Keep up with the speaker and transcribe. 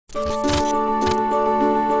Welcome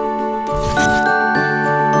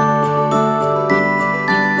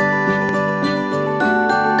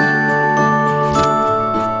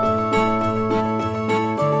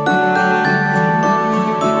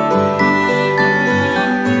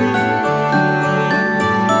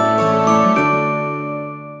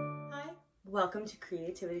to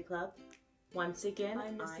Creativity Club. Once again,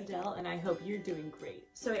 I'm Miss Adele, and I hope you're doing great.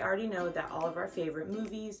 So we already know that all of our favorite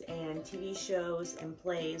movies and TV shows and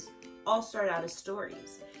plays all start out as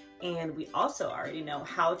stories. And we also already know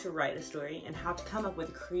how to write a story and how to come up with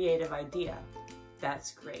a creative idea.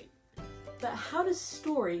 That's great. But how do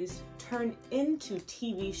stories turn into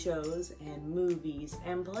TV shows and movies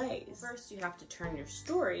and plays? First, you have to turn your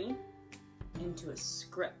story into a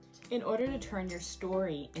script. In order to turn your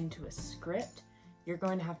story into a script, you're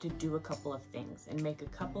going to have to do a couple of things and make a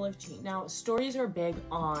couple of changes. Now, stories are big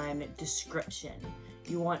on description.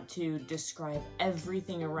 You want to describe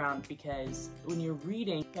everything around, because when you're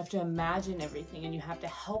reading, you have to imagine everything and you have to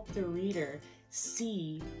help the reader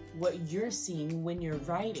see what you're seeing when you're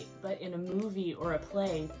writing. But in a movie or a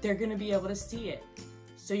play, they're going to be able to see it.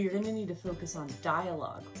 So you're going to need to focus on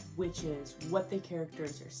dialogue, which is what the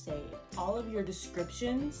characters are saying. All of your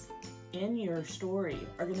descriptions in your story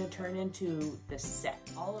are going to turn into the set.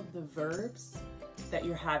 All of the verbs that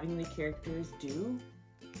you're having the characters do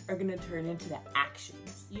are going to turn into the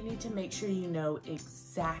actions. You need to make sure you know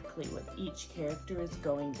exactly what each character is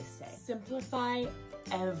going to say. Simplify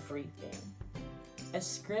everything. A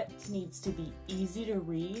script needs to be easy to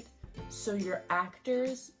read, so your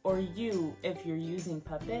actors, or you if you're using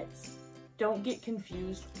puppets, don't get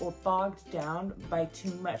confused or bogged down by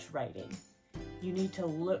too much writing. You need to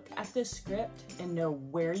look at the script and know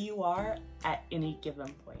where you are at any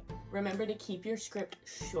given point. Remember to keep your script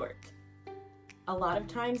short. A lot of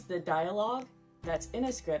times the dialogue that's in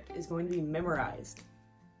a script is going to be memorized.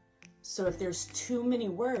 So if there's too many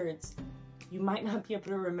words, you might not be able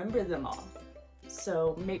to remember them all.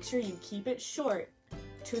 So make sure you keep it short,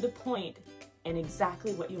 to the point, and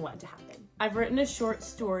exactly what you want to happen. I've written a short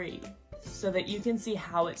story so that you can see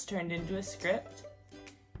how it's turned into a script.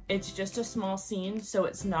 It's just a small scene, so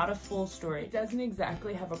it's not a full story. It doesn't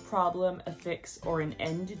exactly have a problem, a fix, or an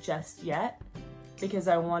end just yet, because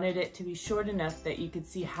I wanted it to be short enough that you could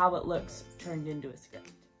see how it looks turned into a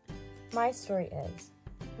script. My story is,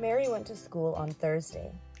 Mary went to school on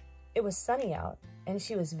Thursday. It was sunny out, and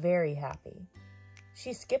she was very happy.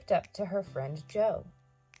 She skipped up to her friend Joe.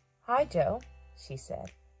 "Hi, Joe," she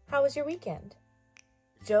said. "How was your weekend?"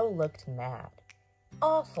 Joe looked mad.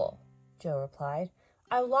 "Awful," Joe replied.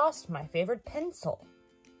 "I lost my favorite pencil."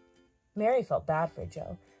 Mary felt bad for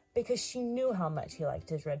Joe because she knew how much he liked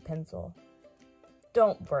his red pencil.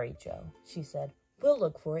 "Don't worry, Joe," she said. "We'll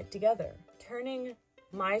look for it together." Turning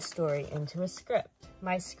my story into a script.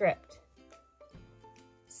 My script.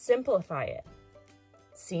 Simplify it.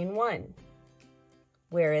 Scene 1.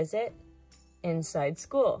 Where is it? Inside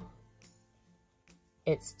school.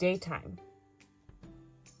 It's daytime.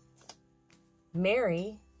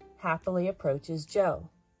 Mary happily approaches Joe.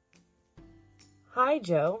 "Hi,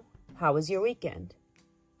 Joe. How was your weekend?"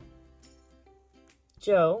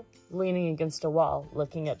 Joe, leaning against a wall,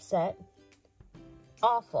 looking upset.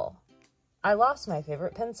 "Awful. I lost my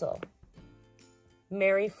favorite pencil."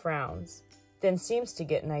 Mary frowns, then seems to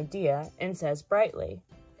get an idea and says brightly,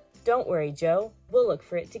 "Don't worry, Joe. We'll look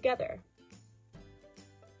for it together."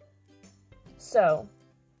 So,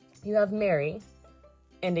 you have Mary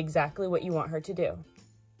and exactly what you want her to do,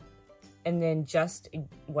 and then just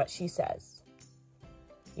what she says.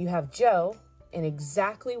 You have Joe and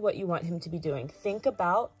exactly what you want him to be doing. Think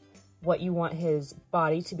about what you want his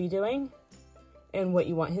body to be doing and what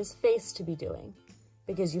you want his face to be doing,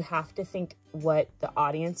 because you have to think what the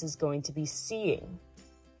audience is going to be seeing.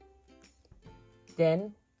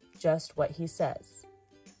 Then, just what he says.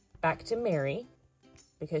 Back to Mary,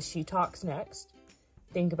 because she talks next.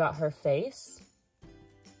 Think about her face,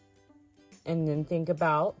 and then think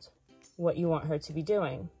about what you want her to be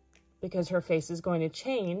doing, because her face is going to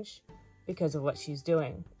change because of what she's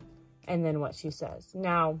doing, and then what she says.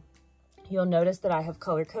 Now, you'll notice that I have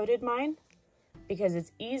color-coded mine, because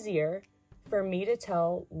it's easier for me to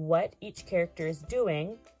tell what each character is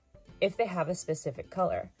doing if they have a specific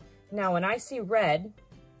color. Now, when I see red,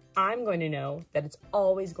 I'm going to know that it's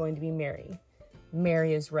always going to be Mary.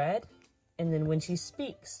 Mary is red, and then when she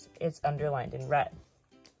speaks, it's underlined in red.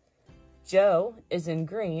 Joe is in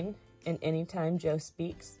green, and anytime Joe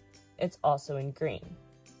speaks, it's also in green.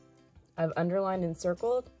 I've underlined and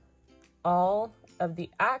circled all of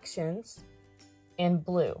the actions in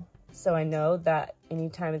blue. So I know that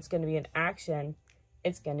anytime it's going to be an action,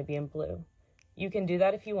 it's going to be in blue. You can do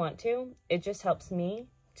that if you want to. It just helps me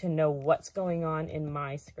to know what's going on in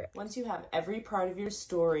my script. Once you have every part of your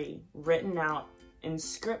story written out in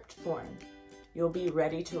script form, you'll be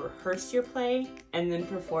ready to rehearse your play and then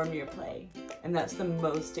perform your play. And that's the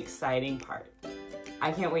most exciting part.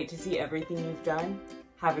 I can't wait to see everything you've done.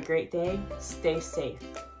 Have a great day. Stay safe.